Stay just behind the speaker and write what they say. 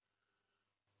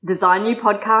Design You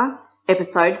Podcast,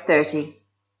 Episode 30.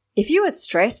 If you are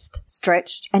stressed,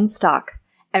 stretched and stuck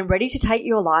and ready to take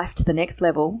your life to the next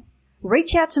level,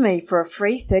 reach out to me for a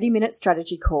free 30-minute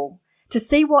strategy call to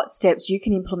see what steps you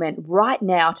can implement right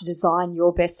now to design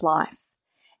your best life.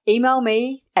 Email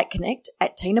me at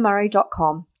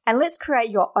connect@tinamurray.com and let's create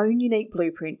your own unique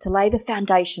blueprint to lay the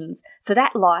foundations for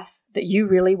that life that you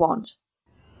really want.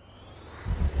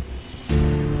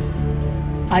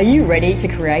 Are you ready to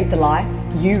create the life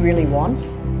you really want?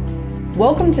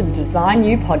 Welcome to the Design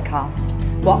You podcast,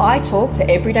 where I talk to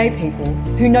everyday people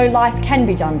who know life can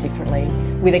be done differently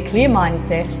with a clear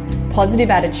mindset, positive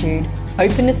attitude,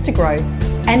 openness to growth,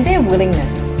 and their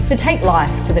willingness to take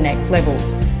life to the next level.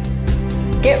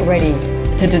 Get ready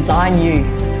to design you.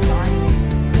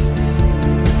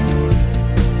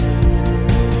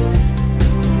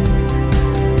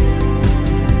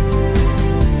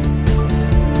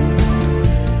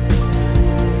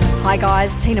 Hi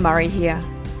guys, Tina Murray here.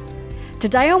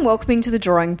 Today I'm welcoming to the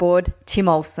drawing board Tim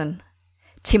Olsen.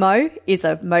 Timo is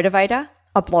a motivator,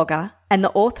 a blogger, and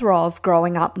the author of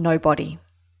Growing Up Nobody.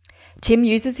 Tim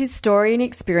uses his story and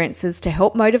experiences to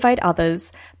help motivate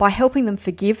others by helping them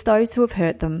forgive those who have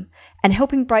hurt them and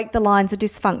helping break the lines of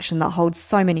dysfunction that holds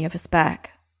so many of us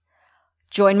back.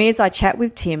 Join me as I chat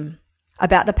with Tim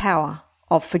about the power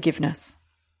of forgiveness.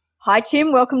 Hi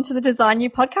Tim, welcome to the Design You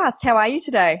podcast. How are you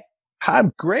today?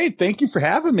 I'm great. Thank you for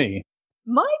having me.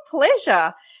 My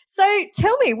pleasure. So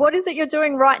tell me, what is it you're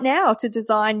doing right now to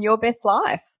design your best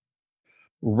life?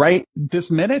 Right this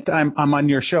minute, I'm on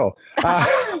your show.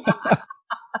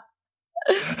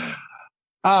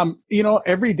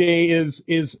 Every day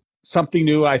is something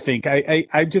new. I think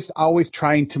I just always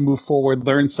trying to move forward,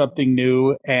 learn something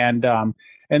new, and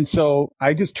so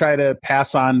I just try to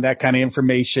pass on that kind of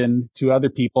information to other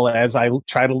people as I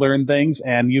try to learn things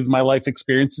and use my life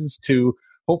experiences to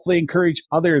hopefully encourage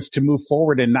others to move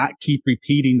forward and not keep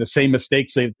repeating the same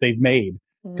mistakes they've made.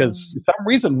 Because for some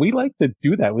reason, we like to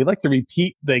do that. We like to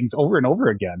repeat things over and over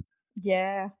again.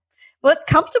 Yeah. Well, it's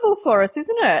comfortable for us,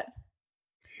 isn't it?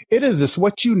 It is. It's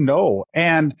what you know.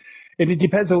 And it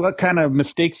depends on what kind of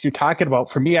mistakes you're talking about.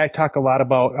 For me, I talk a lot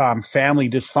about family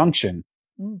dysfunction.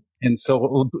 And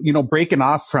so, breaking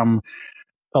off from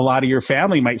a lot of your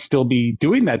family might still be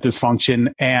doing that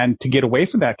dysfunction. And to get away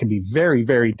from that can be very,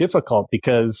 very difficult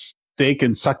because they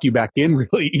can suck you back in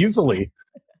really easily.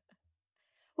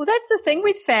 Well, that's the thing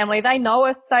with family. They know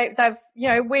us.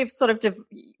 We've sort of,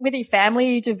 with your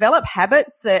family, you develop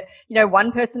habits that,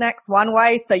 one person acts one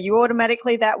way, so you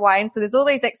automatically that way. And so there's all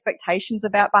these expectations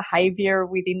about behavior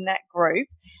within that group.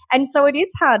 And so it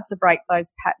is hard to break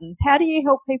those patterns. How do you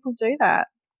help people do that?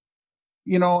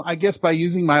 I guess by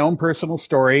using my own personal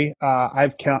story, I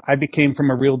became from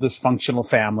a real dysfunctional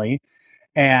family,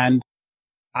 and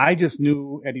I just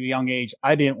knew at a young age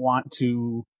I didn't want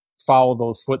to follow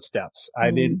those footsteps. I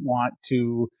didn't want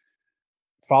to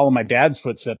follow my dad's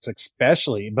footsteps,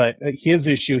 especially. But his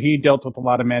issue, he dealt with a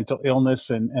lot of mental illness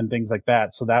and things like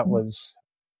that. So that was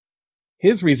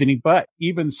his reasoning. But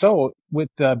even so, with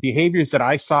the behaviors that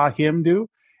I saw him do,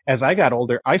 as I got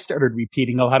older, I started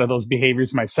repeating a lot of those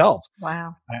behaviors myself.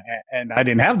 Wow. And I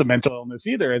didn't have the mental illness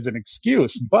either as an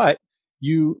excuse, but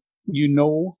you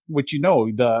know what you know,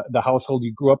 the household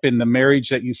you grew up in, the marriage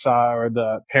that you saw or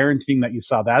the parenting that you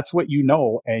saw, that's what you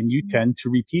know. And you tend to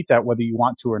repeat that whether you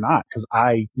want to or not, because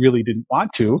I really didn't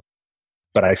want to,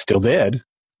 but I still did.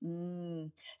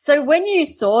 So when you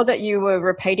saw that you were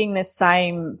repeating the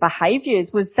same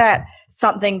behaviors, was that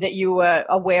something that you were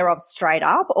aware of straight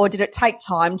up, or did it take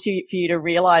time for you to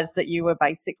realize that you were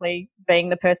basically being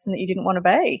the person that you didn't want to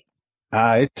be?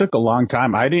 It took a long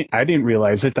time. I didn't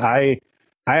realize it. I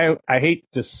hate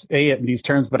to say it in these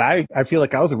terms, but I feel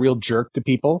like I was a real jerk to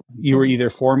people. You were either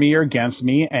for me or against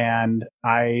me, and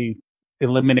I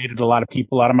eliminated a lot of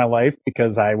people out of my life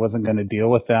because I wasn't going to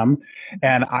deal with them.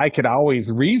 And I could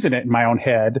always reason it in my own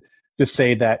head to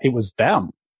say that it was them.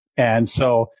 And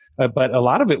so, but a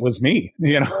lot of it was me,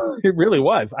 it really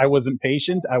was. I wasn't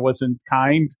patient. I wasn't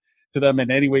kind to them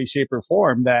in any way, shape or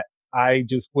form, that I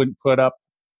just wouldn't put up.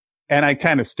 And I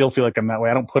kind of still feel like I'm that way.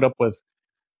 I don't put up with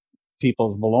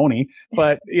people's baloney,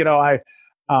 but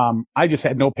I just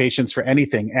had no patience for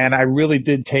anything. And I really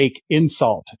did take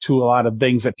insult to a lot of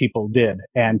things that people did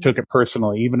and took it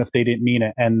personally, even if they didn't mean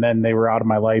it. And then they were out of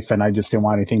my life and I just didn't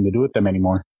want anything to do with them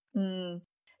anymore.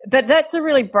 But that's a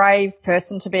really brave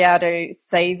person to be able to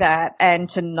see that and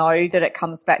to know that it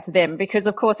comes back to them. Because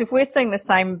of course, if we're seeing the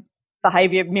same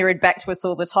behavior mirrored back to us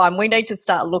all the time, we need to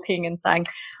start looking and saying,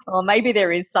 oh, maybe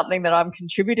there is something that I'm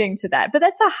contributing to that. But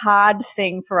that's a hard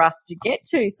thing for us to get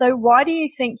to. So why do you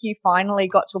think you finally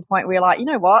got to a point where you're like, you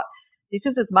know what, this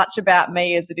is as much about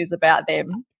me as it is about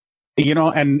them.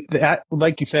 And that,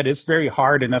 like you said, it's very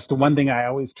hard. And that's the one thing I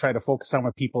always try to focus on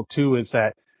with people too, is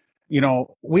that,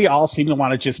 we all seem to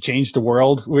want to just change the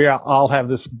world. We all have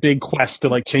this big quest to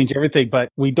like change everything, but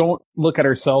we don't look at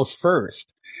ourselves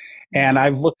first. And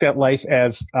I've looked at life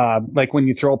as, like when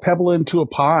you throw a pebble into a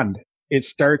pond, it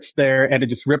starts there and it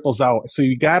just ripples out. So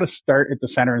you got to start at the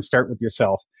center and start with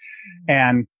yourself.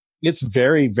 And it's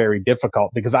very, very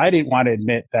difficult because I didn't want to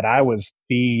admit that I was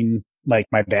being like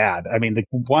my dad. I mean, the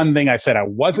one thing I said I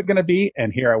wasn't going to be,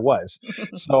 and here I was.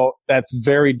 So that's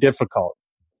very difficult.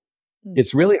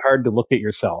 It's really hard to look at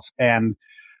yourself. And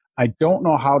I don't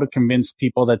know how to convince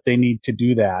people that they need to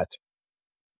do that.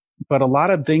 But a lot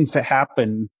of things that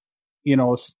happen,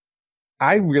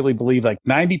 I really believe like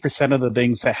 90% of the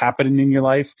things that happen in your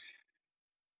life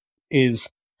is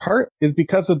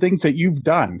because of things that you've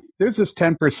done. There's this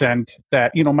 10%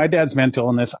 that, my dad's mental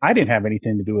illness, I didn't have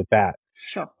anything to do with that.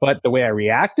 Sure. But the way I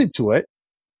reacted to it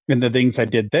and the things I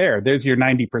did there's your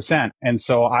 90%. And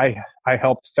so I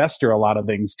helped fester a lot of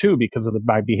things too because of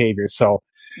my behavior. So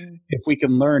if we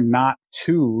can learn not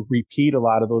to repeat a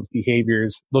lot of those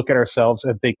behaviors, look at ourselves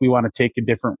and think we want to take a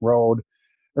different road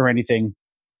or anything.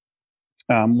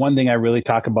 One thing I really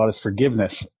talk about is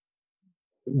forgiveness.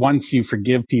 Once you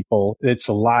forgive people, it's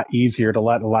a lot easier to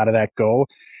let a lot of that go.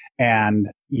 And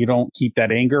you don't keep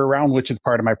that anger around, which is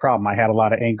part of my problem. I had a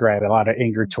lot of anger. I had a lot of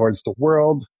anger towards the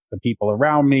world, the people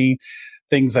around me,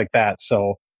 things like that.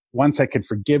 So once I could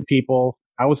forgive people,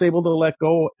 I was able to let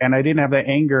go and I didn't have that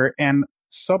anger, and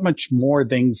so much more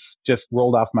things just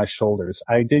rolled off my shoulders.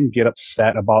 I didn't get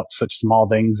upset about such small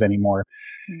things anymore.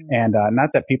 And not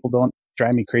that people don't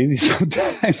drive me crazy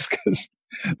sometimes, because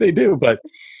they do, but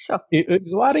sure. It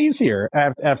was a lot easier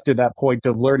after that point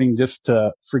of learning just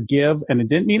to forgive. And it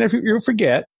didn't mean if you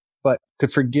forget, but to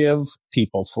forgive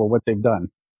people for what they've done.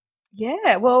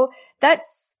 Yeah, well,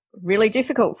 that's really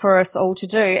difficult for us all to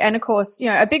do. And of course,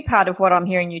 a big part of what I'm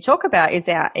hearing you talk about is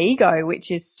our ego,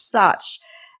 which is such,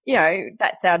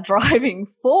 that's our driving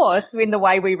force in the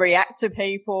way we react to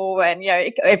people, and,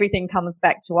 everything comes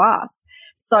back to us.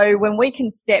 So when we can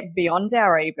step beyond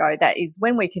our ego, that is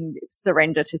when we can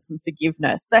surrender to some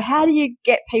forgiveness. So how do you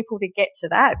get people to get to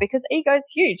that? Because ego is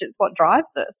huge. It's what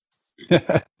drives us.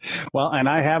 Well, and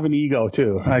I have an ego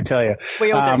too, I tell you.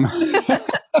 We all do.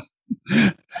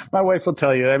 My wife will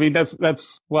tell you. I mean, that's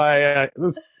why,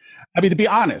 to be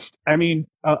honest,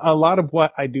 a lot of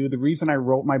what I do, the reason I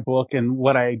wrote my book and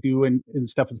what I do and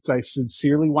stuff is I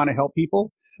sincerely want to help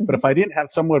people. Mm-hmm. But if I didn't have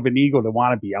somewhat of an ego to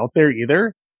want to be out there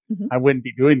either, I wouldn't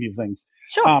be doing these things.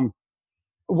 Sure.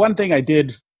 One thing I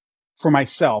did for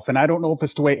myself, and I don't know if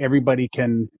it's the way everybody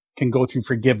can go through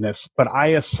forgiveness, but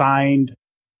I tried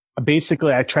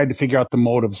to figure out the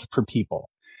motives for people,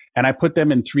 and I put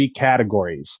them in 3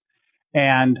 categories.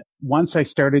 And once I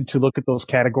started to look at those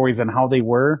categories and how they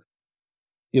were,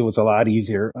 it was a lot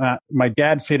easier. My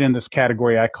dad fit in this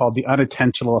category I called the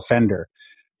unintentional offender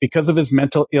because of his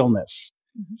mental illness.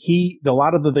 Mm-hmm. A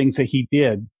lot of the things that he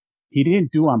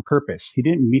didn't do on purpose. He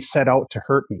didn't set out to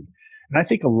hurt me. And I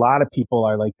think a lot of people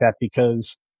are like that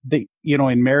because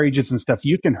in marriages and stuff,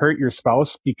 you can hurt your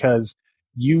spouse because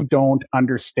you don't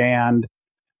understand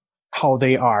how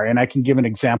they are. And I can give an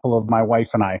example of my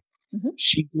wife and I. Mm-hmm.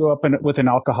 She grew up with an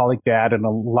alcoholic dad and a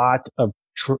lot of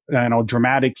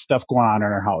dramatic stuff going on in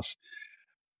our house.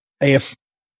 If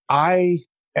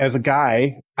as a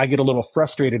guy, I get a little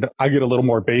frustrated, I get a little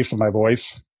more bass in my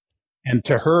voice. And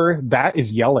to her, that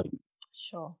is yelling.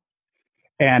 Sure.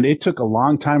 And it took a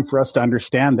long time for us to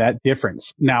understand that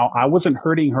difference. Now, I wasn't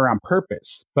hurting her on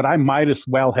purpose, but I might as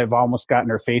well have almost gotten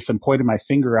her face and pointed my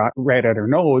finger out right at her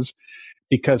nose,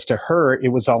 because to her, it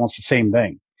was almost the same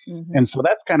thing. Mm-hmm. And so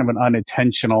that's kind of an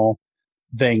unintentional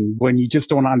thing when you just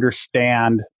don't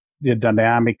understand the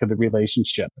dynamic of the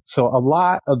relationship. So a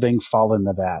lot of things fall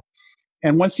into that.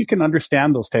 And once you can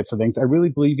understand those types of things, I really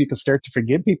believe you can start to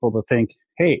forgive people, to think,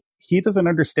 hey, he doesn't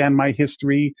understand my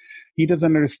history. He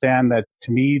doesn't understand that,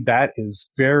 to me, that is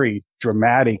very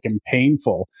dramatic and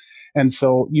painful. And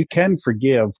so you can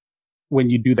forgive when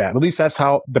you do that. At least that's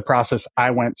how the process I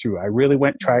went through. I really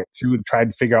tried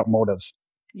to figure out motives.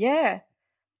 Yeah.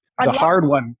 The hard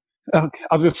one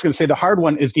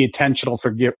is the intentional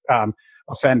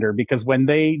offender, because when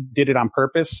they did it on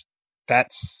purpose,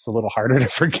 that's a little harder to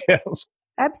forgive.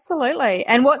 Absolutely.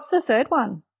 And what's the third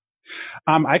one?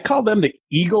 I call them the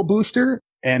ego booster.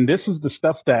 And this is the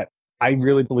stuff that I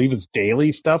really believe is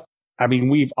daily stuff. I mean,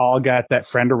 we've all got that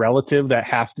friend or relative that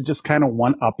has to just kind of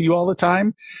one up you all the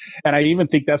time. And I even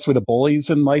think that's where the bullies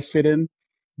in life fit in,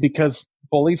 because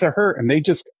bullies are hurt and they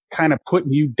just kind of put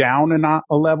you down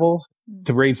a level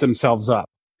to raise themselves up.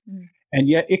 And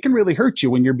yet it can really hurt you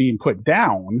when you're being put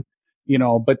down,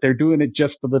 but they're doing it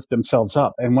just to lift themselves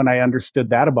up. And when I understood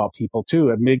that about people too,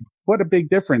 it made what a big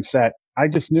difference that I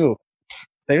just knew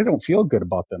they don't feel good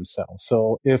about themselves.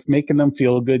 So if making them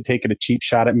feel good, taking a cheap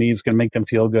shot at me is going to make them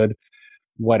feel good,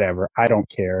 whatever. I don't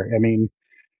care. I mean,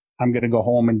 I'm going to go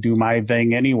home and do my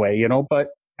thing anyway, but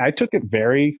I took it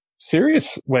very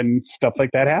serious when stuff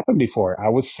like that happened before. I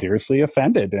was seriously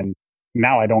offended, and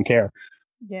now I don't care.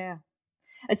 Yeah.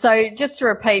 So just to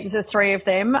repeat the three of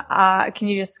them, can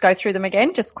you just go through them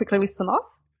again? Just quickly list them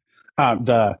off.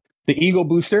 The ego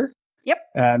booster. Yep.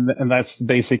 And that's the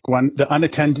basic one. The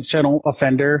unintentional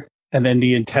offender, and then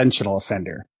the intentional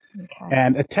offender. Okay.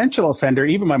 And intentional offender,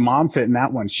 even my mom fit in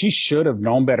that one. She should have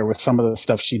known better with some of the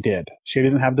stuff she did. She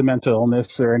didn't have the mental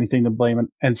illness or anything to blame it.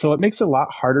 And so it makes it a lot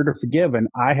harder to forgive. And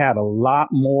I had a lot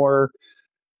more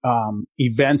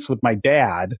events with my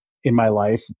dad in my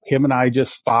life. Him and I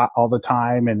just fought all the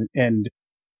time and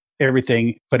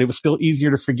everything, but it was still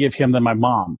easier to forgive him than my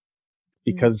mom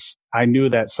because I knew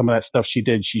that some of that stuff she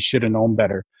did, she should have known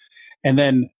better. And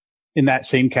then in that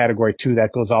same category too,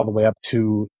 that goes all the way up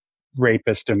to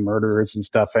rapists and murderers and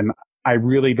stuff. And I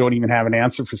really don't even have an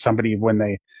answer for somebody when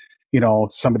they,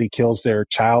 somebody kills their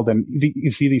child and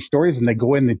you see these stories and they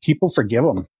go in and people forgive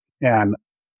them. And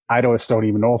I just don't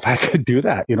even know if I could do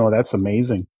that. That's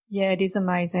amazing. Yeah, it is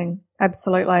amazing.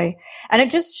 Absolutely. And it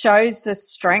just shows the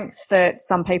strength that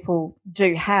some people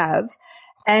do have.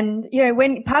 And,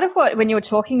 when you were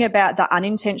talking about the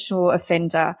unintentional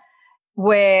offender,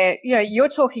 where, you're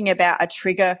talking about a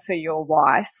trigger for your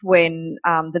wife when,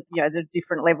 the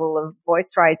different level of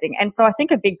voice raising. And so I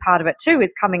think a big part of it too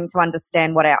is coming to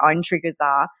understand what our own triggers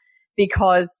are,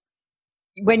 because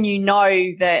when you know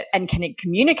that and can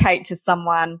communicate to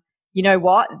someone, you know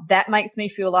what, that makes me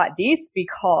feel like this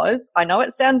because I know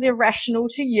it sounds irrational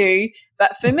to you,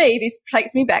 but for me, this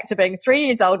takes me back to being 3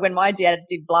 years old when my dad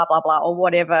did blah, blah, blah, or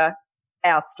whatever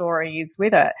our story is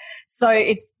with it. So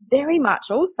it's very much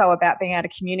also about being able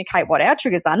to communicate what our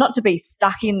triggers are, not to be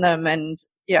stuck in them and,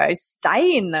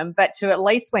 stay in them, but to at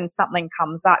least when something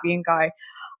comes up, you can go,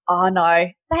 oh no,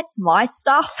 that's my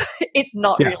stuff. It's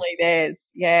not really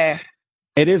theirs. Yeah.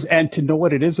 It is. And to know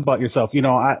what it is about yourself,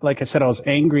 like I said, I was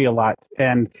angry a lot,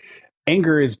 and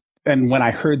anger is, and when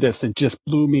I heard this, it just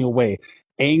blew me away.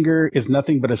 Anger is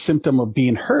nothing but a symptom of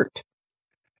being hurt.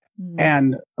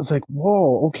 And I was like,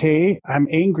 whoa, okay, I'm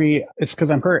angry. It's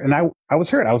because I'm hurt. And I was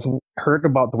hurt. I was hurt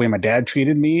about the way my dad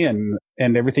treated me and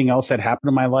everything else that happened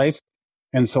in my life.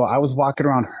 And so I was walking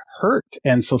around hurt.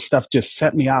 And so stuff just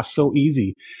set me off so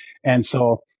easy. And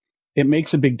so it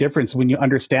makes a big difference when you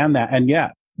understand that. And yeah,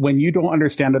 when you don't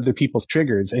understand other people's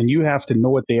triggers and you have to know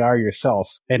what they are yourself,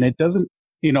 and it doesn't,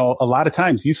 a lot of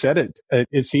times you said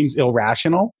it seems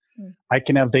irrational. I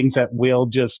can have things that will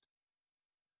just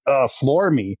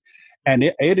floor me, and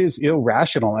it is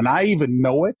irrational, and I even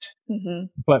know it.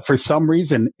 But for some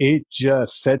reason, it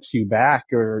just sets you back,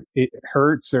 or it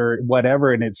hurts, or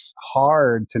whatever, and it's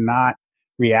hard to not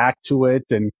react to it.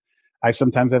 And I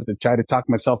sometimes have to try to talk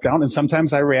myself down, and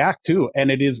sometimes I react too,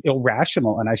 and it is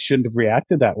irrational, and I shouldn't have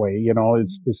reacted that way.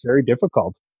 It's very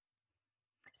difficult.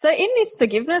 So in this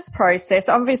forgiveness process,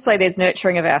 obviously there's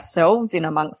nurturing of ourselves in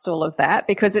amongst all of that,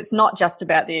 because it's not just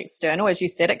about the external. As you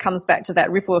said, it comes back to that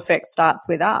ripple effect starts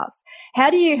with us. How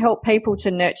do you help people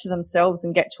to nurture themselves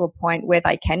and get to a point where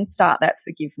they can start that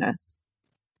forgiveness?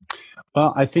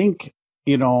 Well, I think,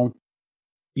 you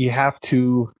have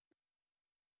to,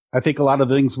 I think a lot of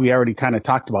the things we already kind of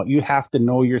talked about, you have to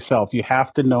know yourself. You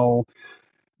have to know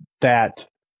that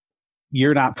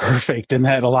you're not perfect and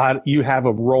that you have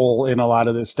a role in a lot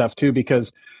of this stuff too, because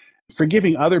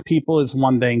forgiving other people is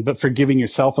one thing, but forgiving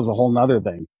yourself is a whole nother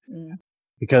thing.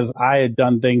 Because I had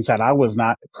done things that I was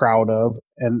not proud of,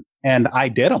 and I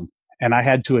did them. And I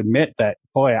had to admit that,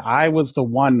 boy, I was the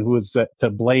one who was to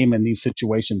blame in these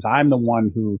situations. I'm the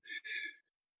one who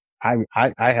I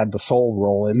had the soul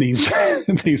role in these,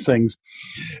 these things.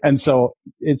 And so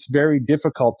it's very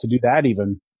difficult to do that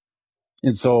even.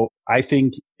 And so I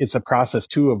think it's a process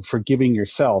too of forgiving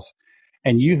yourself.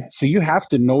 And you have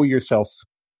to know yourself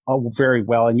very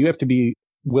well, and you have to be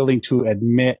willing to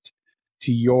admit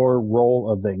to your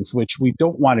role of things, which we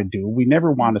don't want to do. We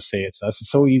never want to say it's us. It's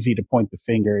so easy to point the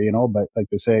finger, but like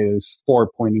they say, there's 4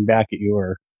 pointing back at you,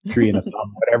 or 3 and a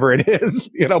thumb, whatever it is,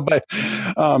 but,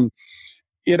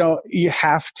 you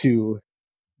have to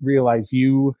realize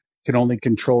you can only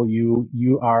control you.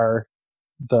 You are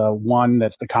the one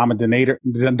that's the common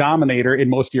denominator in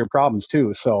most of your problems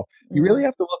too. So you really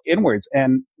have to look inwards,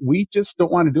 and we just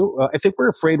don't want to do it. I think we're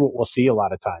afraid what we'll see a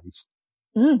lot of times.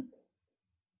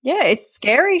 Yeah, it's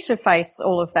scary to face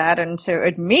all of that and to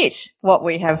admit what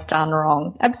we have done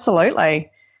wrong. Absolutely.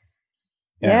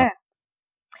 Yeah.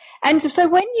 And so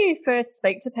when you first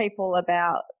speak to people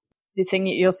about the thing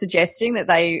that you're suggesting, that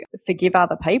they forgive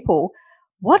other people,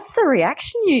 what's the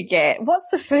reaction you get? What's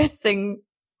the first thing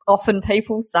often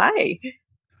people say?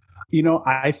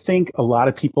 I think a lot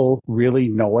of people really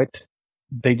know it.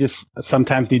 They just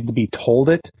sometimes need to be told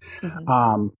it.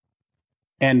 Mm-hmm.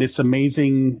 And it's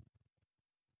amazing.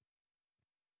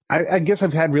 I guess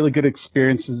I've had really good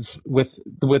experiences with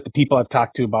the people I've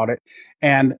talked to about it.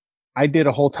 And I did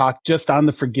a whole talk just on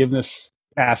the forgiveness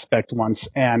aspect once.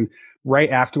 And right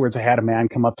afterwards, I had a man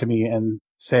come up to me and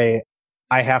say,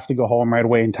 I have to go home right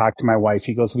away and talk to my wife.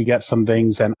 He goes, we got some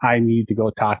things and I need to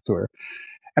go talk to her.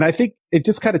 And I think it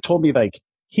just kind of told me like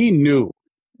he knew.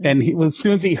 And as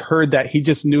soon as he heard that, he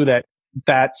just knew that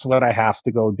that's what I have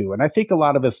to go do. And I think a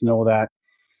lot of us know that.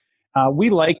 We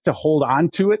like to hold on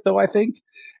to it, though, I think.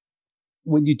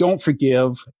 When you don't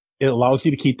forgive, it allows you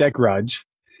to keep that grudge.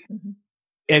 Mm-hmm.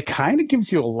 It kind of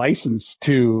gives you a license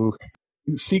to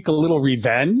seek a little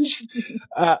revenge.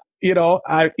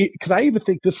 Because I even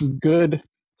think this is good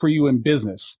for you in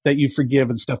business that you forgive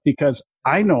and stuff, because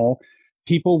I know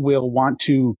people will want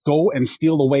to go and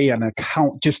steal away an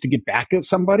account just to get back at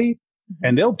somebody, mm-hmm.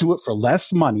 and they'll do it for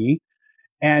less money.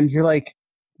 And you're like,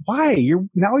 why?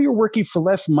 You're working for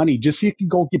less money just so you can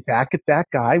go get back at that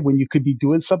guy when you could be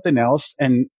doing something else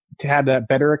and to have a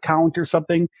better account or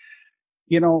something,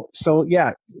 So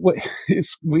yeah,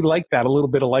 we like that, a little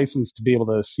bit of license to be able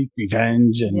to seek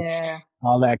revenge and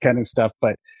all that kind of stuff,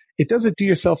 but it doesn't do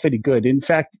yourself any good. In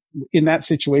fact, in that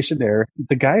situation there,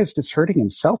 the guy is just hurting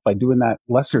himself by doing that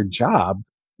lesser job,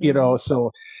 mm-hmm.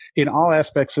 So in all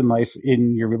aspects in life,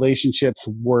 in your relationships,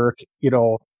 work,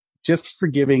 just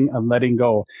forgiving and letting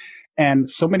go. And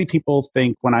so many people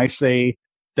think when I say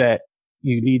that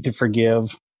you need to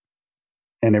forgive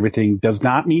and everything does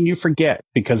not mean you forget,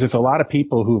 because there's a lot of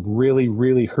people who've really,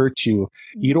 really hurt you.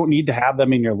 You don't need to have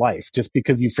them in your life. Just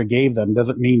because you forgave them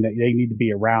doesn't mean that they need to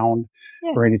be around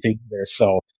or anything there.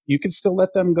 So you can still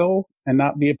let them go and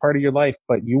not be a part of your life,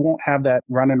 but you won't have that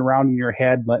running around in your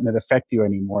head, letting it affect you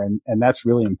anymore. And that's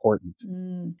really important.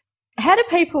 Mm. How do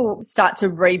people start to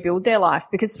rebuild their life?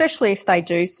 Because especially if they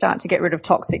do start to get rid of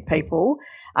toxic people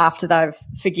after they've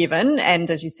forgiven and,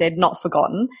 as you said, not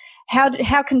forgotten,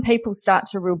 how can people start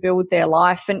to rebuild their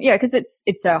life? And because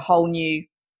it's a whole new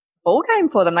ball game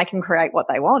for them. They can create what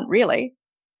they want, really.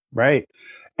 Right.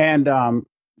 And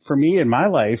for me in my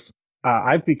life,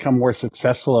 I've become more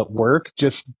successful at work,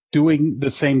 just doing the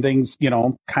same things,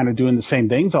 kind of doing the same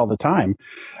things all the time.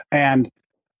 And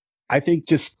I think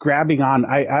just grabbing on,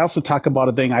 I also talk about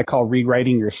a thing I call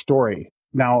rewriting your story.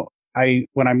 Now,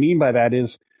 what I mean by that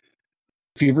is,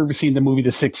 if you've ever seen the movie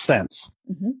The Sixth Sense,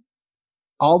 mm-hmm.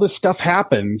 all this stuff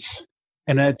happens,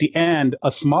 and at the end,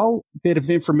 a small bit of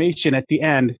information at the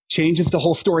end changes the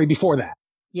whole story before that.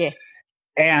 Yes.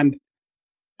 And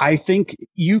I think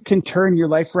you can turn your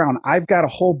life around. I've got a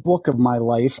whole book of my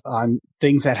life on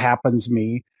things that happened to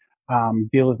me.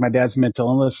 Deal with my dad's mental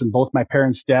illness and both my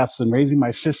parents' deaths and raising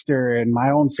my sister and my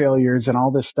own failures and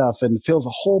all this stuff, and it fills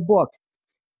a whole book.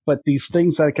 But these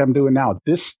things like I'm doing now,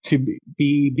 this to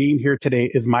be being here today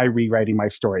is my rewriting my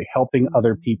story, helping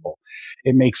other people.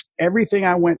 It makes everything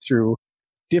I went through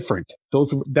different.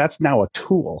 That's now a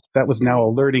tool. That was now a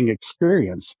learning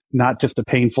experience, not just a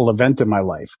painful event in my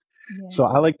life. Yeah. So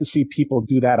I like to see people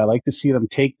do that. I like to see them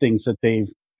take things that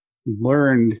they've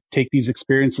learned, take these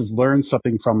experiences, learn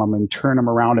something from them, and turn them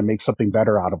around and make something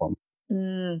better out of them.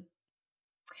 Mm.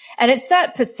 And it's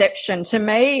that perception. To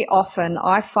me, often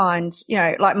I find,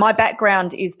 like my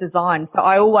background is design, so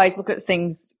I always look at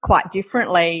things quite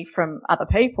differently from other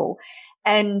people.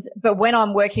 But when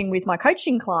I'm working with my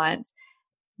coaching clients,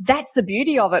 that's the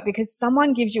beauty of it, because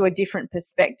someone gives you a different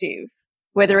perspective,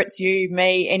 whether it's you,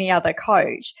 me, any other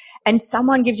coach, and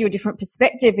someone gives you a different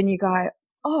perspective and you go,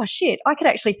 oh shit, I could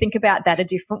actually think about that a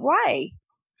different way.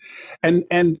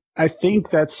 And I think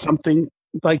that's something,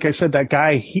 like I said, that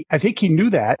guy, I think he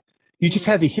knew that. You just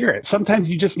had to hear it.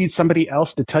 Sometimes you just need somebody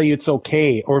else to tell you it's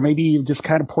okay, or maybe you just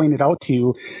kind of point it out to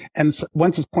you. And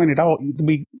once it's pointed out,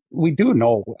 we do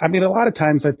know. I mean, a lot of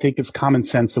times I think it's common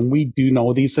sense and we do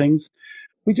know these things.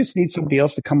 We just need somebody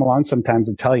else to come along sometimes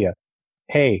and tell you,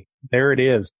 hey, there it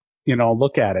is.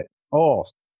 Look at it. Oh,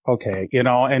 okay.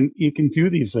 And you can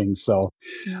do these things. So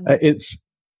it's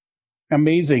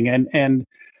amazing. And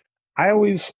I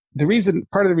always,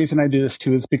 part of the reason I do this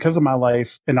too is because of my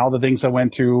life and all the things I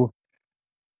went through.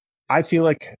 I feel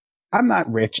like I'm not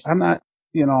rich. I'm not,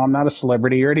 I'm not a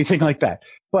celebrity or anything like that,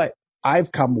 but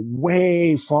I've come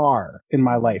way far in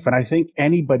my life. And I think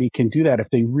anybody can do that if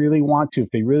they really want to, if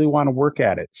they really want to work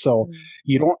at it. So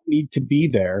you don't need to be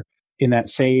there in that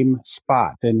same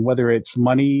spot. And whether it's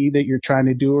money that you're trying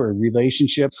to do or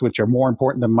relationships, which are more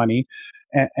important than money,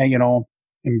 and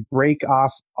and break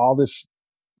off all this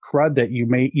crud that you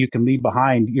can leave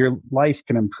behind, your life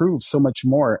can improve so much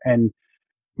more. And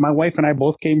my wife and I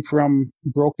both came from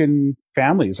broken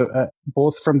families,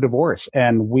 both from divorce,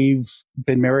 and we've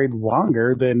been married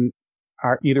longer than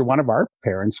either one of our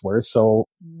parents were. So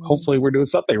hopefully we're doing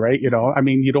something right. I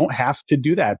mean, you don't have to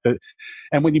do that.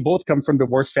 And when you both come from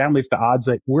divorced families, the odds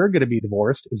that we're going to be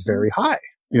divorced is very high.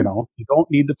 You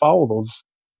don't need to follow those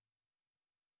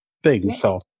things. Yeah.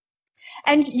 So.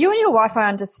 And you and your wife, I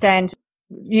understand,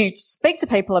 you speak to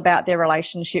people about their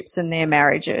relationships and their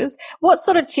marriages. What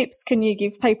sort of tips can you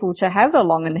give people to have a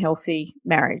long and healthy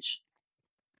marriage?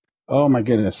 Oh my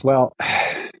goodness. Well,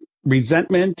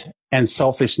 resentment and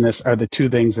selfishness are the two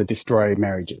things that destroy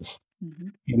marriages.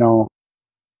 You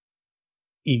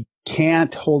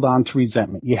can't hold on to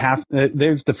resentment.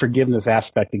 There's the forgiveness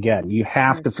aspect again. You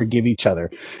have to forgive each other.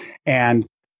 And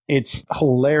it's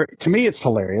hilarious. To me, it's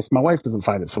hilarious. My wife doesn't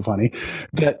find it so funny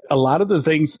that a lot of the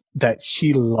things that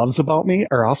she loves about me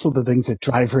are also the things that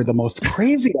drive her the most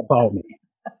crazy about me.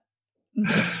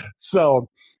 So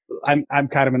I'm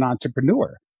kind of an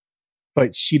entrepreneur,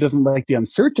 but she doesn't like the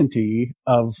uncertainty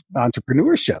of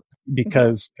entrepreneurship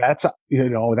because that's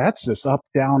just up,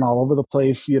 down, all over the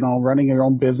place. Running your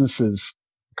own business is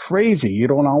crazy. You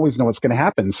don't always know what's going to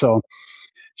happen. So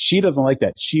she doesn't like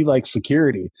that. She likes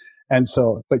security. And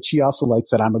so, but she also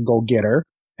likes that I'm a go-getter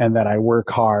and that I work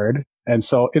hard. And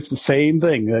so it's the same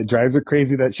thing that drives her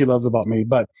crazy that she loves about me.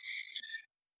 But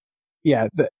yeah,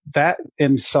 that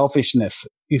and selfishness,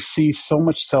 you see so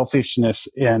much selfishness.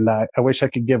 And I wish I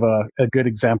could give a good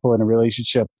example in a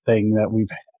relationship thing that we've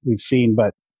seen,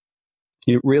 but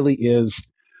it really is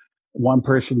one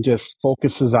person just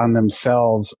focuses on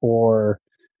themselves or,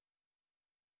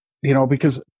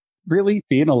 because really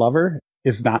being a lover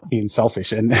is not being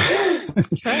selfish and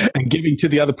and giving to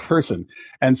the other person.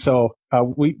 And so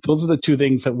those are the two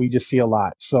things that we just see a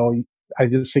lot. So I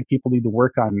just think people need to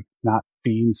work on not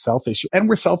being selfish. And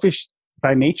we're selfish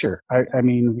by nature. I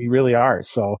mean, we really are.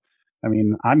 So, I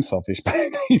mean, I'm selfish by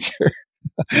nature.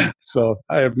 So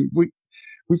we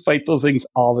fight those things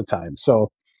all the time.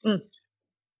 So,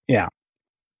 yeah.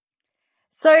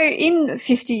 So in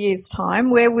 50 years' time,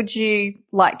 where would you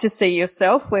like to see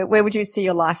yourself? Where would you see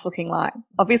your life looking like?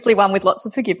 Obviously one with lots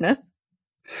of forgiveness.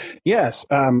 Yes.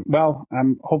 Well,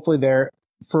 I'm hopefully there.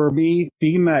 For me,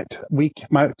 being that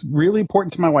really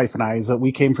important to my wife and I is that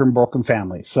we came from broken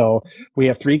families. So we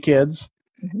have 3 kids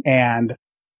and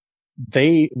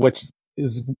which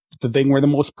is the thing we're the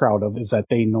most proud of, is that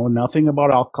they know nothing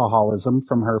about alcoholism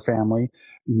from her family,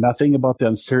 nothing about the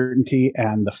uncertainty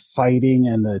and the fighting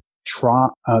and the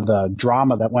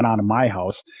drama that went on in my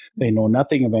house. They know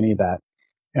nothing of any of that.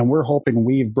 And we're hoping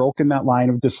we've broken that line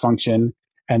of dysfunction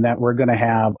and that we're going to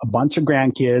have a bunch of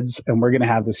grandkids and we're going to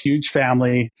have this huge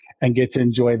family and get to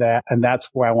enjoy that. And that's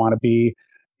where I want to be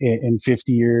in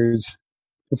 50 years.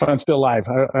 If I'm still alive,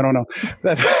 I don't know.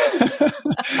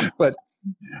 But,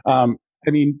 I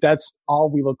mean, that's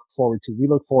all we look forward to. We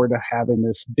look forward to having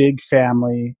this big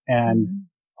family and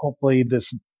hopefully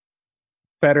this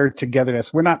better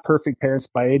togetherness. We're not perfect parents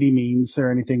by any means or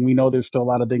anything. We know there's still a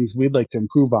lot of things we'd like to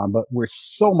improve on, but we're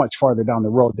so much farther down the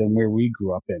road than where we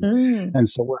grew up in. And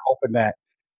so we're hoping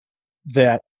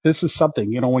that this is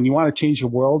something, when you want to change the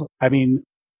world, I mean,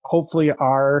 hopefully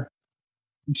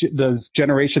the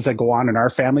generations that go on in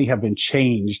our family have been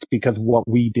changed because of what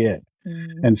we did.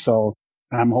 And so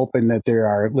I'm hoping that there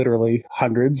are literally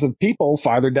hundreds of people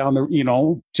farther down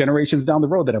generations down the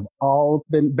road that have all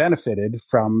been benefited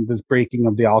from this breaking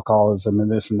of the alcoholism and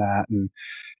this and that and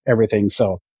everything.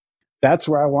 So that's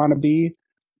where I want to be,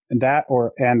 and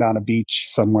on a beach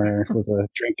somewhere with a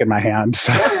drink in my hand.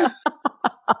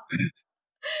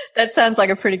 That sounds like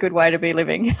a pretty good way to be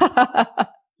living. How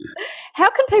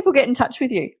can people get in touch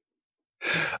with you?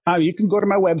 You can go to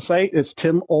my website. It's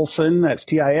Tim Olson. That's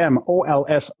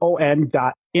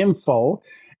TIMOLSON.info.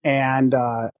 And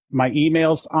my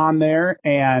email's on there.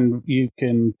 And you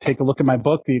can take a look at my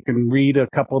book. You can read a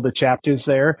couple of the chapters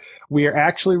there. We are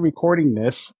actually recording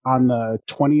this on the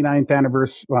 29th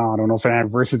anniversary. Well, I don't know if an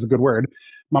anniversary is a good word.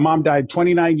 My mom died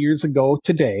 29 years ago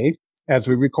today as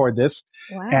we record this.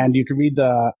 Wow. And you can read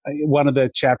one of the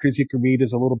chapters you can read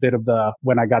is a little bit of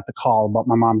when I got the call about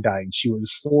my mom dying. She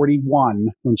was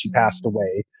 41 when she passed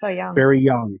away. So young. Very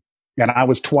young. And I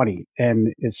was 20.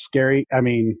 And it's scary. I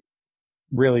mean,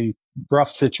 really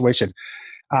rough situation.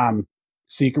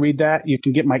 So you can read that. You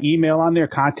can get my email on there,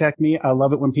 contact me. I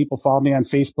love it when people follow me on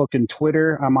Facebook and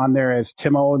Twitter. I'm on there as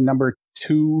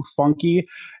Timo2Funky.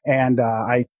 And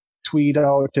I tweet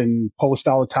out and post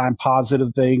all the time positive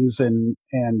things and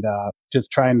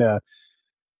just trying to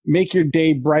make your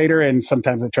day brighter. And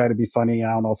sometimes I try to be funny. I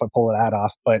don't know if I pull that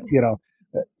off, but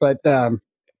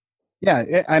yeah.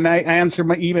 And I answer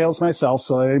my emails myself.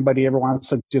 So anybody ever wants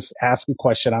to just ask a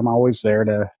question, I'm always there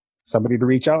to somebody to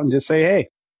reach out and just say, hey.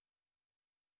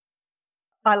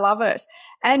 I love it.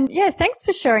 And yeah, thanks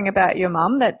for sharing about your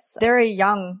mum. That's very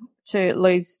young to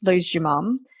lose your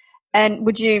mum. And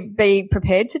would you be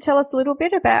prepared to tell us a little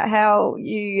bit about how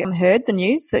you heard the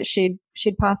news that she'd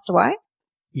passed away?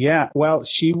 Yeah, well,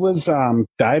 she was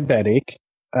diabetic.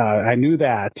 I knew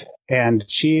that. And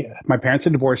my parents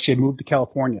had divorced. She had moved to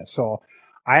California. So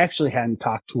I actually hadn't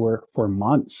talked to her for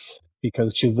months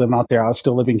because she was living out there. I was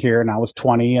still living here and I was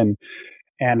 20 and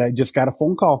I just got a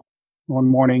phone call one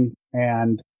morning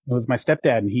and it was my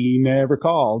stepdad and he never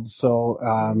called. So,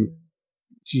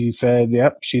 she said,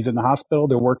 yep, she's in the hospital.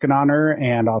 They're working on her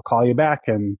and I'll call you back.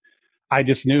 And I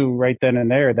just knew right then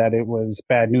and there that it was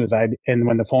bad news. And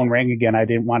when the phone rang again, I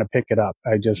didn't want to pick it up.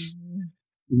 I just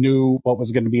knew what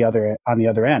was going to be on the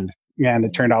other end. And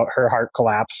it turned out her heart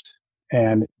collapsed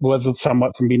and was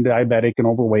somewhat from being diabetic and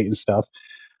overweight and stuff.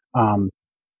 And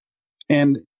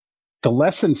the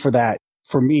lesson for that,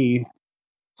 for me,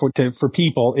 for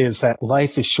people is that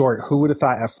life is short. Who would have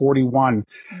thought at 41,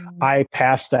 I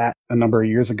passed that a number of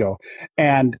years ago.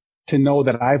 And to know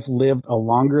that I've lived a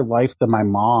longer life than my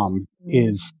mom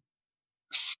it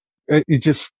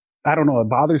just, I don't know, it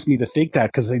bothers me to think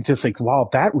that because it's just like, wow,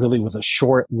 that really was a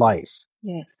short life.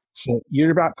 Yes. So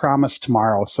you're not promised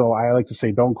tomorrow. So I like to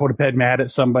say, don't go to bed mad at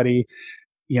somebody,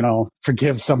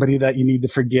 forgive somebody that you need to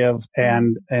forgive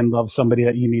and love somebody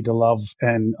that you need to love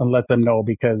and let them know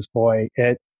because boy,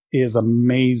 it is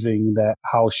amazing that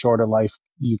how short a life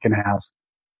you can have.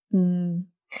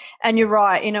 And you're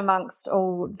right, in amongst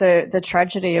all the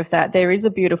tragedy of that, there is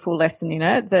a beautiful lesson in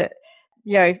it that,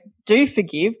 do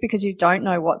forgive because you don't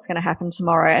know what's going to happen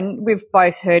tomorrow. And we've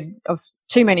both heard of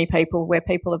too many people where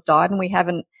people have died and we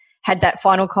haven't had that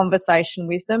final conversation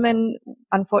with them. And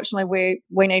unfortunately,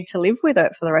 we need to live with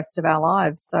it for the rest of our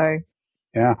lives. So.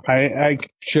 Yeah, I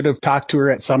should have talked to her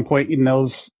at some point in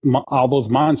all those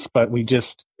months, but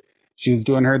she was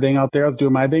doing her thing out there. I was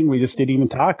doing my thing. We just didn't even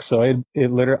talk. So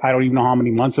it literally, I don't even know how many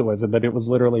months it was, but it was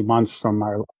literally months from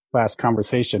our last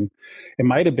conversation. It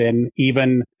might have been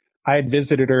even, I had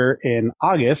visited her in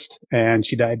August and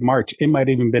she died March. It might have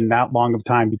even been that long of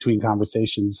time between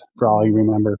conversations for all you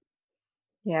remember.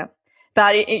 Yeah.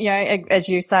 But, as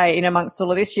you say, in amongst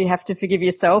all of this, you have to forgive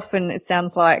yourself. And it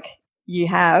sounds like you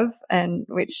have, and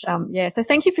which, so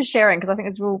thank you for sharing because I think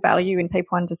there's real value in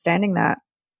people understanding that.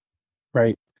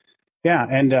 Right. Yeah.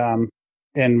 And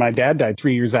my dad died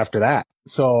 3 years after that.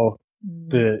 So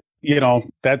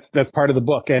that's part of the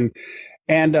book. And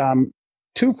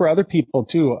too, for other people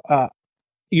too,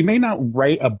 you may not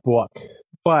write a book,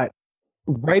 but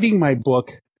writing my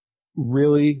book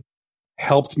really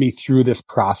helped me through this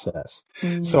process.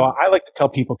 So I like to tell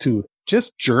people too,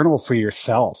 just journal for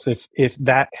yourself if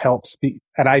that helps.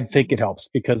 And I think it helps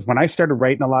because when I started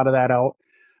writing a lot of that out,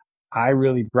 I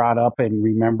really brought up and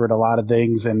remembered a lot of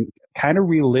things and kind of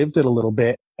relived it a little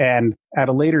bit. And at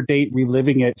a later date,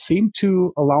 reliving it seemed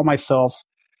to allow myself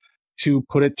to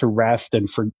put it to rest and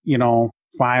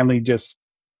finally just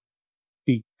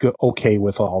be okay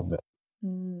with all of it.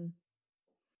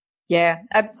 Yeah,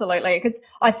 absolutely. Because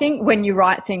I think when you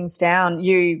write things down,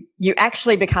 you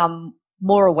actually become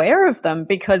more aware of them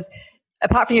because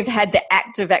apart from you've had the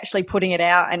act of actually putting it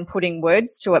out and putting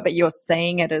words to it, but you're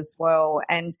seeing it as well.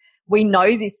 And we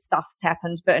know this stuff's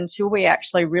happened, but until we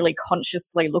actually really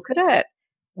consciously look at it,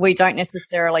 we don't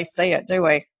necessarily see it, do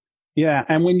we? Yeah.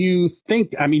 And when you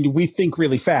think, we think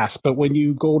really fast, but when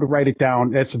you go to write it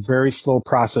down, it's a very slow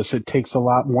process. It takes a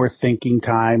lot more thinking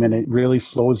time and it really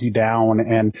slows you down.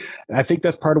 And I think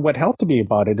that's part of what helped me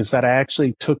about it is that I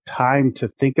actually took time to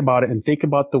think about it and think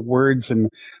about the words and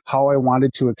how I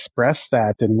wanted to express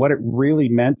that and what it really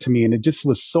meant to me. And it just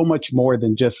was so much more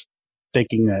than just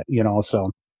thinking that,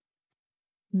 so.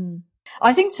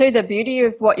 I think too, the beauty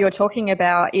of what you're talking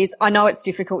about is I know it's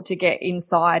difficult to get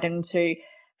inside and to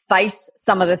face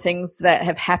some of the things that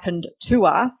have happened to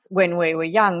us when we were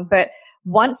young. But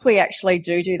once we actually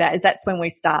do that, that's when we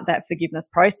start that forgiveness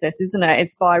process, isn't it?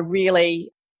 It's by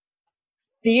really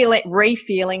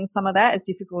re-feeling some of that, as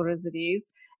difficult as it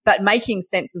is, but making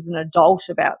sense as an adult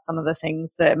about some of the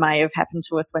things that may have happened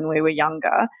to us when we were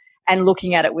younger and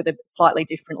looking at it with a slightly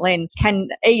different lens can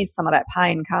ease some of that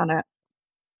pain, can't it?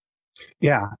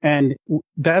 Yeah. And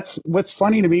that's what's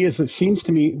funny to me is it seems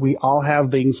to me we all have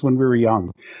things when we were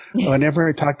young. Yes. Whenever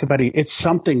I talk to anybody, it's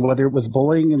something, whether it was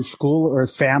bullying in school or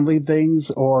family things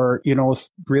or,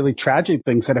 really tragic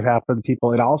things that have happened to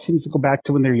people. It all seems to go back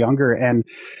to when they're younger. And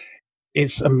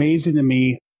it's amazing to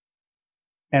me.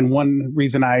 And one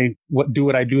reason I do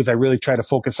what I do is I really try to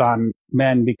focus on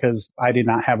men because I did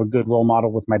not have a good role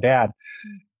model with my dad.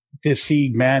 To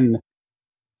see men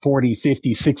 40,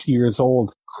 50, 60 years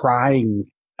old crying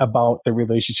about the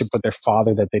relationship with their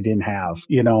father that they didn't have,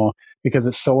 because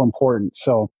it's so important.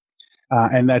 So,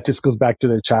 and that just goes back to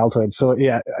their childhood. So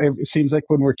yeah, it seems like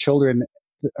when we're children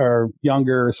or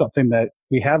younger or something that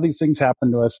we have these things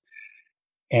happen to us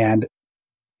and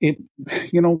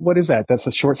what is that? That's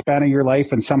a short span of your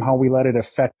life and somehow we let it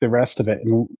affect the rest of it.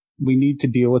 And we need to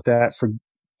deal with that,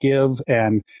 forgive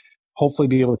and hopefully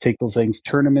be able to take those things,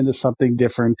 turn them into something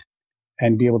different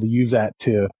and be able to use that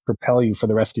to propel you for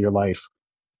the rest of your life.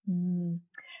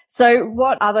 So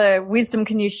what other wisdom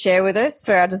can you share with us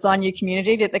for our Design You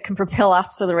community that can propel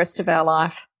us for the rest of our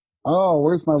life? Oh,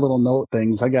 where's my little note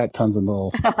things? I got tons of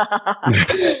little.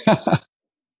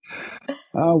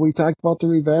 We talked about the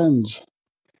revenge.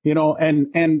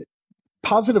 And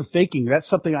positive thinking, that's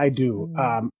something I do.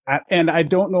 And I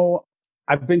don't know,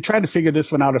 I've been trying to figure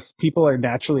this one out if people are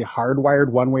naturally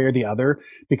hardwired one way or the other,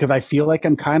 because I feel like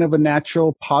I'm kind of a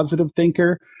natural positive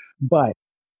thinker, but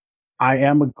I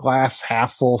am a glass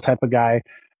half full type of guy.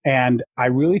 And I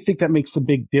really think that makes a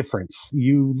big difference.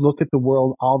 You look at the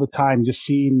world all the time, just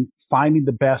finding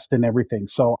the best in everything.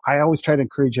 So I always try to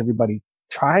encourage everybody,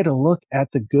 try to look at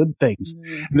the good things.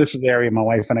 And this is the area my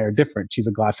wife and I are different. She's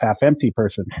a glass half empty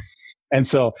person. And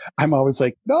so I'm always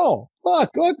like, no, look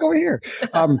over here.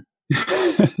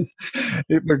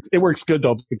 It works good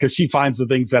though, because she finds the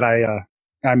things that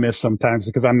I miss sometimes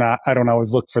because I don't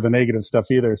always look for the negative stuff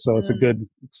either. So it's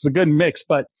a good mix.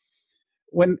 But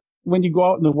when you go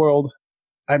out in the world,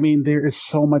 I mean, there is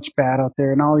so much bad out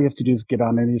there and all you have to do is get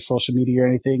on any social media or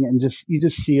anything and you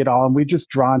just see it all. And we're just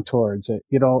drawn towards it,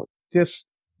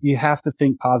 you have to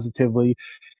think positively.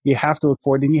 You have to look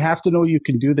forward and you have to know you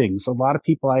can do things. A lot of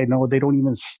people I know, they don't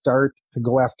even start to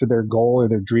go after their goal or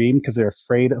their dream because they're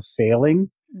afraid of failing.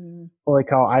 Like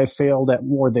how I failed at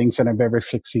more things than I've ever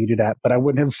succeeded at, but I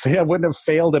wouldn't have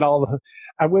failed at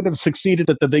I wouldn't have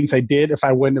succeeded at the things I did if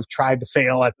I wouldn't have tried to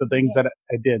fail at the things that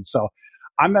I did. So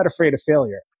I'm not afraid of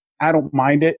failure. I don't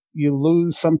mind it. You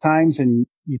lose sometimes and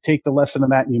you take the lesson of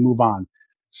that and you move on.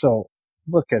 So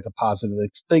look at the positive,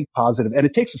 think positive. And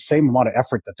it takes the same amount of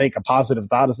effort to think a positive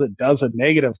thought as it does a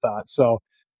negative thought. So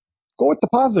go with the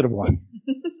positive one.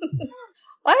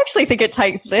 I actually think it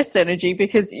takes less energy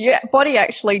because your body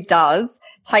actually does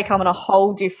take on a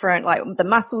whole different, like the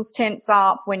muscles tense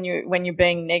up when you're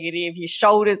being negative, your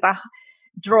shoulders are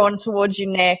drawn towards your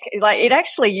neck. Like it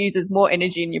actually uses more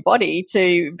energy in your body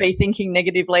to be thinking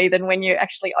negatively than when you're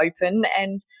actually open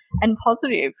and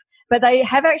positive. But they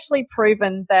have actually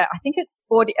proven that I think it's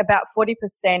about 40%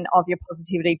 of your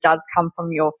positivity does come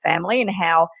from your family and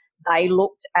how they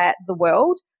looked at the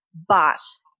world, but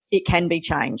it can be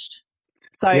changed.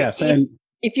 So yes,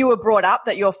 if you were brought up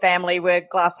that your family were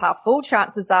glass half full,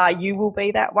 chances are you will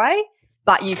be that way,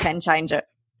 but you can change it.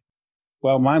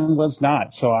 Well, mine was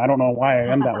not, so I don't know why I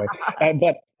am that way.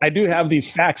 But I do have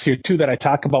these facts here, too, that I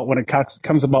talk about when it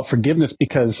comes about forgiveness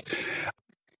because,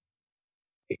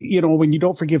 when you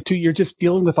don't forgive, too, you're just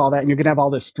dealing with all that and you're going to have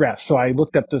all this stress. So I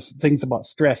looked up this things about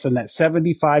stress and that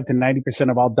 75 to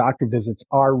 90% of all doctor visits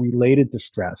are related to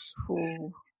stress.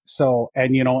 Cool. So,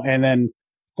 and then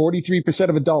 43%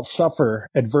 of adults suffer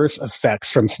adverse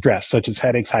effects from stress, such as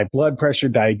headaches, high blood pressure,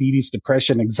 diabetes,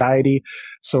 depression, anxiety.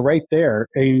 So right there,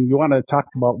 and you want to talk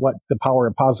about what the power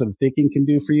of positive thinking can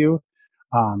do for you.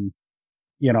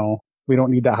 We don't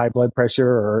need that high blood pressure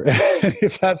or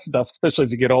if that stuff, especially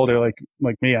if you get older, like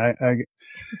me, I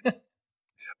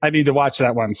need to watch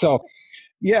that one. So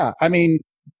yeah, I mean,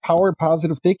 power of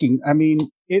positive thinking. I mean,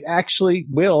 it actually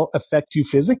will affect you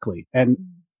physically. And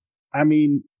I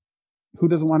mean, who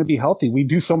doesn't want to be healthy? We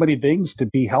do so many things to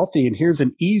be healthy. And here's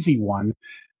an easy one.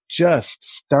 Just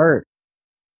start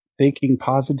thinking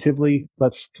positively.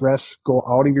 Let stress go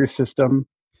out of your system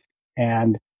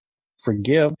and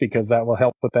forgive because that will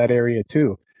help with that area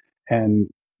too. And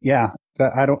yeah,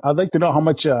 I'd like to know how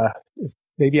much,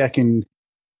 maybe I can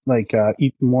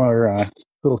eat more,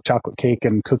 little chocolate cake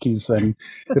and cookies than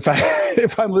if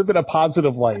I'm living a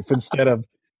positive life instead of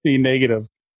being negative.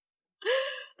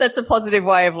 That's a positive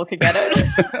way of looking at it.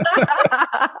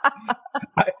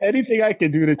 Anything I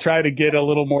can do to try to get a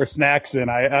little more snacks in,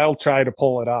 I'll try to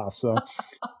pull it off. So,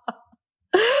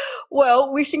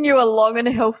 Well, wishing you a long and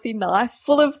healthy life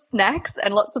full of snacks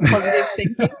and lots of positive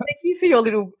thinking. Thank you for your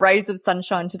little rays of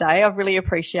sunshine today. I've really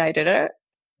appreciated it.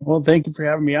 Well, thank you for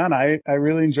having me on. I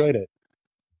really enjoyed it.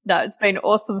 No, it's been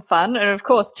awesome fun. And of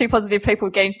course, two positive people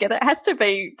getting together, it has to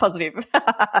be positive.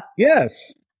 Yes.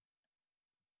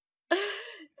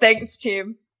 Thanks,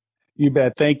 Tim. You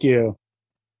bet. Thank you.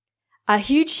 A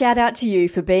huge shout out to you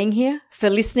for being here, for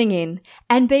listening in,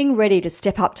 and being ready to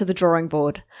step up to the drawing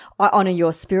board. I honour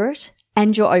your spirit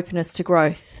and your openness to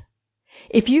growth.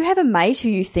 If you have a mate who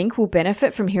you think will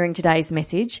benefit from hearing today's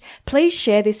message, please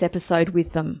share this episode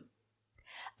with them.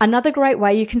 Another great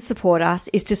way you can support us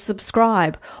is to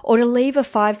subscribe or to leave a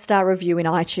 5-star review in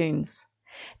iTunes.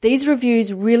 These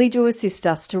reviews really do assist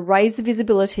us to raise the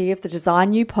visibility of the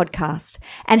Design You podcast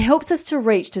and helps us to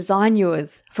reach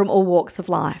designers from all walks of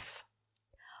life.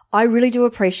 I really do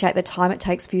appreciate the time it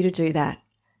takes for you to do that.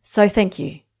 So thank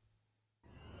you.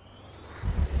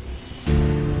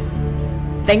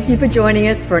 Thank you for joining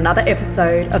us for another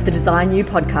episode of the Design You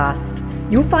podcast.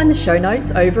 You'll find the show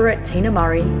notes over at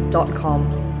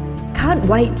tinamurray.com. Can't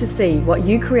wait to see what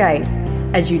you create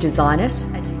as you design it,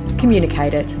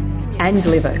 communicate it, and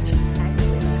live it.